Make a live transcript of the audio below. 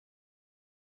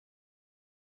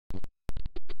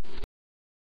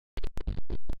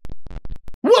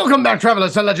Welcome back,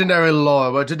 travelers, to Legendary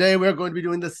Lore, where today we're going to be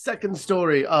doing the second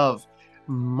story of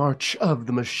March of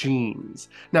the Machines.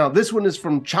 Now, this one is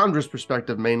from Chandra's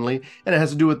perspective mainly, and it has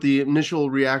to do with the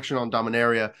initial reaction on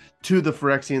Dominaria to the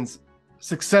Phyrexians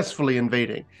successfully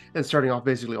invading and starting off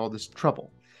basically all this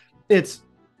trouble. It's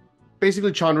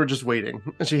basically Chandra just waiting,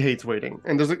 and she hates waiting.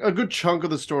 And there's a good chunk of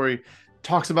the story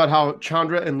talks about how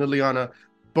Chandra and Liliana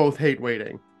both hate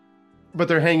waiting, but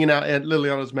they're hanging out at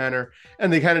Liliana's manor,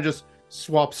 and they kind of just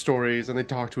swap stories and they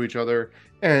talk to each other,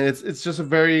 and it's just a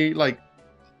very like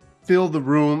fill the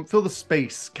room, fill the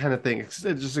space kind of thing.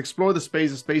 Just explore the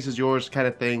space is yours kind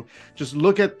of thing. Just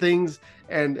look at things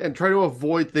and try to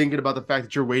avoid thinking about the fact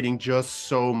that you're waiting just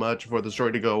so much for the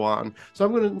story to go on. So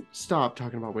I'm going to stop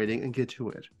talking about waiting and get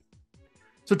to it.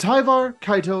 So Tyvar,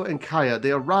 Kaito, and Kaya,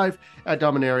 they arrive at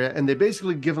Dominaria, and they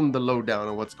basically give them the lowdown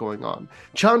on what's going on.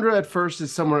 Chandra at first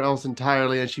is somewhere else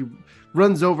entirely, and she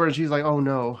runs over and she's like, oh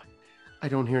no, I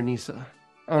don't hear Nisa.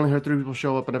 I only heard 3 people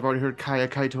show up, and I've already heard Kaya,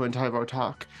 Kaito, and Tyvar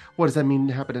talk. What does that mean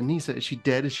happened to Nisa? Is she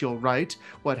dead? Is she all right?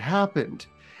 What happened?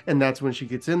 And that's when she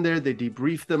gets in there, they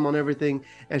debrief them on everything,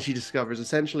 and she discovers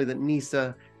essentially that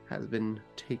Nisa has been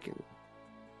taken.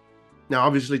 Now,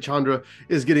 obviously, Chandra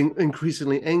is getting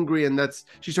increasingly angry, and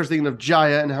she starts thinking of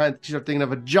Jaya, and she starts thinking of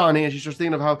Ajani, and she starts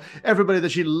thinking of how everybody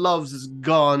that she loves is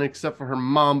gone except for her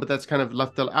mom, but that's kind of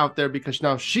left out there because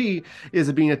now she is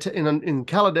being in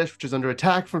Kaladesh, which is under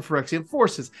attack from Phyrexian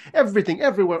forces. Everything,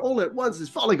 everywhere, all at once is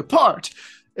falling apart.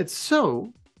 And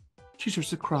so she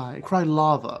starts to cry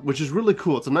lava, which is really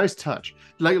cool. It's a nice touch.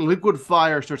 Like liquid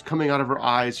fire starts coming out of her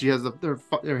eyes. She has her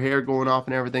hair going off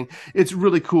and everything. It's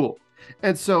really cool.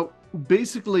 And so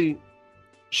basically,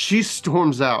 she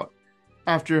storms out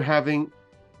after having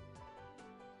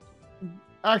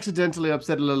accidentally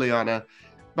upset Liliana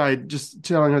by just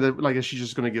telling her that, like, is she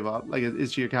just going to give up? Like,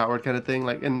 is she a coward kind of thing?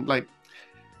 Like,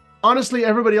 honestly,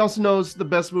 everybody else knows the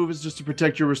best move is just to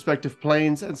protect your respective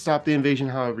planes and stop the invasion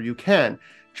however you can.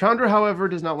 Chandra, however,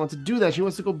 does not want to do that. She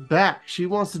wants to go back. She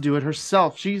wants to do it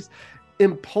herself. She's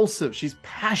impulsive, she's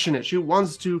passionate, she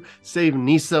wants to save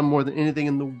Nisa more than anything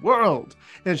in the world,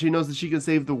 and she knows that she can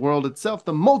save the world itself.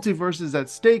 The multiverse is at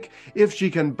stake if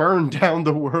she can burn down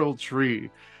the world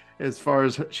tree. As far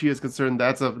as she is concerned,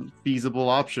 that's a feasible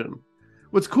option.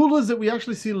 What's cool is that we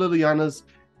actually see Liliana's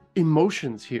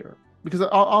emotions here, because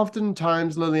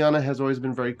oftentimes Liliana has always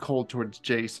been very cold towards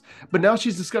Jace, but now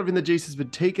she's discovering that Jace has been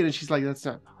taken, and she's like, that's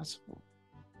not possible,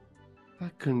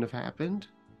 that couldn't have happened.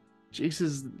 Jace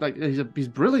is like, he's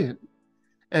brilliant,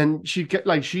 and she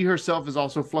herself is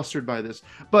also flustered by this.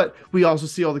 But we also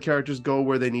see all the characters go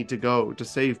where they need to go to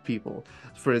save people.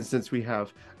 For instance, we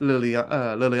have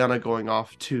Liliana going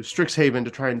off to Strixhaven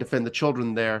to try and defend the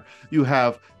children there. You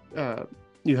have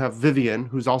Vivian,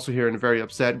 who's also here and very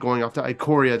upset, going off to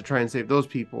Ikoria to try and save those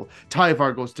people.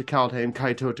 Tyvar goes to Kaldheim,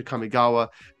 Kaito to Kamigawa,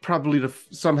 probably to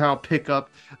somehow pick up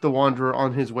the Wanderer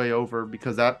on his way over,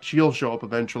 because she'll show up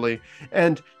eventually.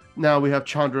 And now we have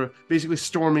Chandra basically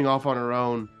storming off on her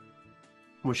own,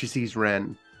 where she sees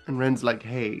Ren. And Ren's like,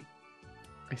 hey,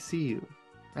 I see you.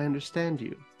 I understand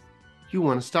you. You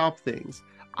want to stop things.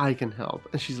 I can help.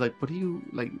 And she's like, what do you,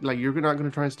 like you're not going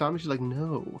to try and stop me? She's like,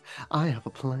 no, I have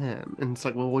a plan. And it's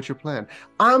like, well, what's your plan?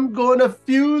 I'm going to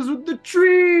fuse with the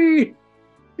tree.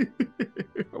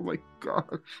 Oh my gosh.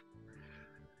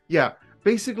 Yeah,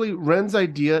 basically Ren's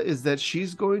idea is that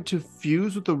she's going to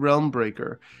fuse with the Realm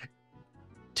Breaker.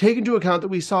 Take into account that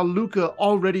we saw Luca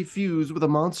already fuse with a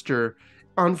monster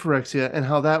on Phyrexia and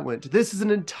how that went. This is an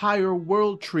entire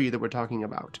world tree that we're talking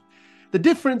about. The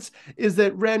difference is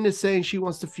that Ren is saying she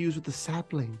wants to fuse with the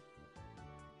sapling.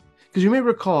 Because you may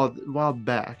recall a while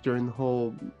back during the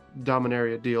whole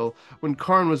Dominaria deal, when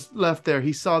Karn was left there,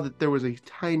 he saw that there was a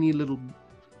tiny little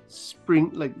spring,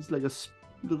 like a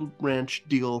little branch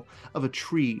deal of a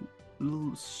tree, a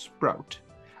little sprout.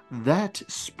 That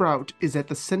sprout is at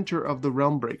the center of the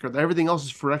Realm Breaker. Everything else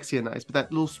is Phyrexianized, but that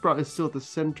little sprout is still at the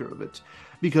center of it.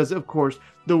 Because, of course,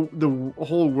 the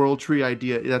whole world tree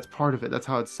idea, that's part of it. That's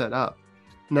how it's set up.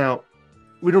 Now,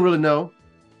 we don't really know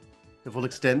the full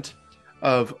extent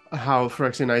of how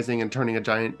Phyrexianizing and turning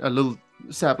a little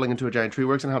sapling into a giant tree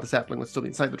works, and how the sapling would still be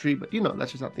inside the tree, but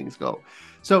that's just how things go.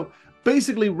 So,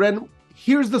 basically, Ren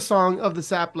hears the song of the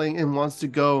sapling and wants to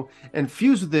go and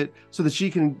fuse with it so that she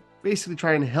can basically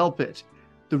try and help it.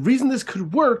 The reason this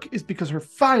could work is because her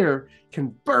fire can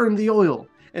burn the oil,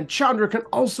 and Chandra can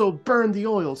also burn the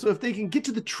oil. So if they can get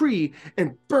to the tree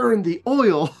and burn the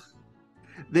oil,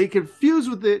 they can fuse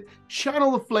with it,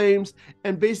 channel the flames,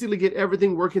 and basically get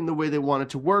everything working the way they want it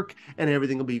to work, and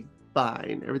everything will be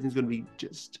fine. Everything's going to be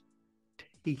just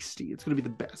tasty. It's going to be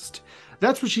the best.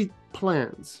 That's what she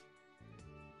plans.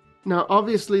 Now,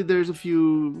 obviously, there's a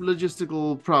few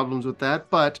logistical problems with that,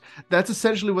 but that's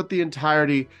essentially what the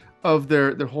entirety of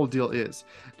their whole deal is.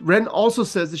 Ren also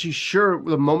says that she's sure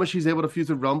the moment she's able to fuse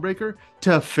with Realmbreaker,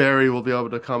 Teferi will be able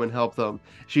to come and help them.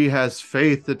 She has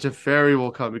faith that Teferi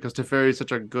will come because Teferi is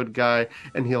such a good guy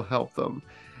and he'll help them.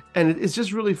 And it's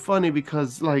just really funny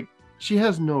because, like, she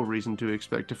has no reason to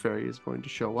expect Teferi is going to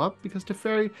show up because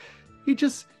Teferi, he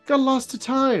just got lost to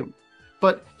time.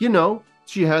 But, you know,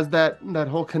 she has that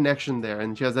whole connection there,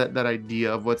 and she has that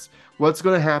idea of what's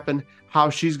going to happen, how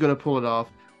she's going to pull it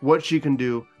off, what she can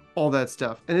do, all that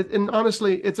stuff. And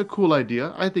honestly, it's a cool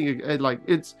idea. I think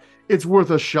it's worth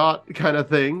a shot kind of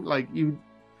thing. Like,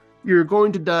 you're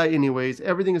going to die anyways.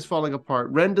 Everything is falling apart.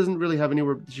 Ren doesn't really have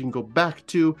anywhere she can go back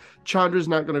to. Chandra's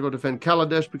not going to go defend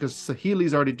Kaladesh because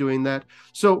Sahili's already doing that.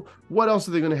 So what else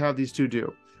are they going to have these two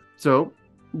do? So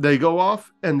they go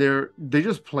off and they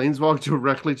just planeswalk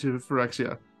directly to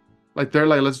Phyrexia. Like, they're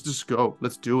like, let's just go.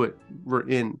 Let's do it. We're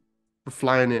in. We're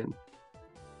flying in.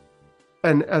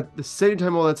 And at the same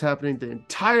time while that's happening, the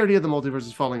entirety of the multiverse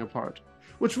is falling apart.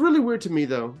 What's really weird to me,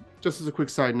 though, just as a quick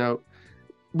side note,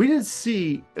 we didn't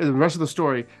see in the rest of the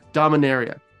story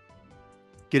Dominaria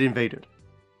get invaded.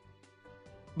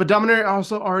 But Dominaria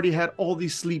also already had all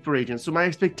these sleeper agents. So my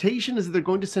expectation is that they're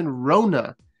going to send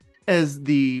Rona as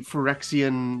the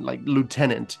Phyrexian like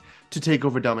lieutenant to take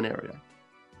over Dominaria.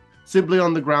 Simply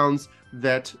on the grounds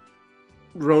that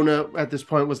Rona at this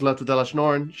point was left with Elesh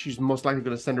Norn. She's most likely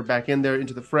going to send her back in there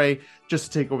into the fray just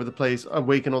to take over the place,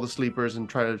 awaken all the sleepers, and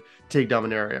try to take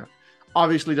Dominaria.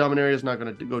 Obviously, Dominaria is not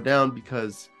going to go down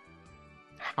because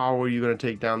how are you going to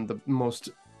take down the most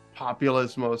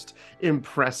populous, most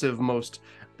impressive, most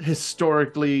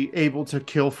historically able to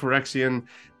kill Phyrexian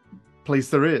place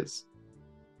there is?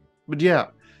 But yeah,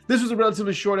 this was a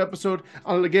relatively short episode.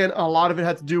 Again, a lot of it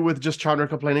had to do with just Chandra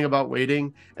complaining about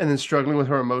waiting and then struggling with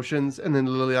her emotions, and then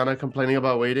Liliana complaining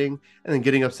about waiting and then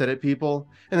getting upset at people,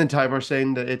 and then Tyvar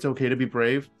saying that it's okay to be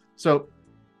brave. So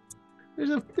there's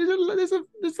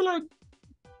a lot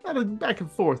of back and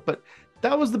forth, but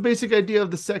that was the basic idea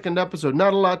of the second episode.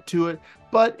 Not a lot to it,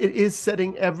 but it is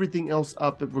setting everything else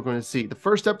up that we're going to see. The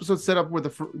first episode set up where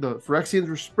the Phyrexians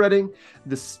were spreading.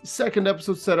 The second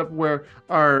episode set up where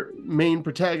our main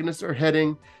protagonists are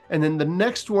heading. And then the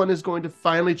next one is going to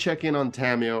finally check in on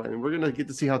Tamio. And we're going to get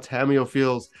to see how Tamio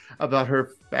feels about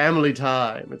her family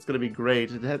time. It's going to be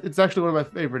great. It's actually one of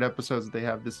my favorite episodes that they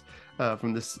have this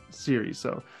from this series.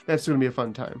 So that's going to be a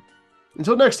fun time.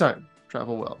 Until next time,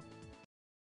 travel well.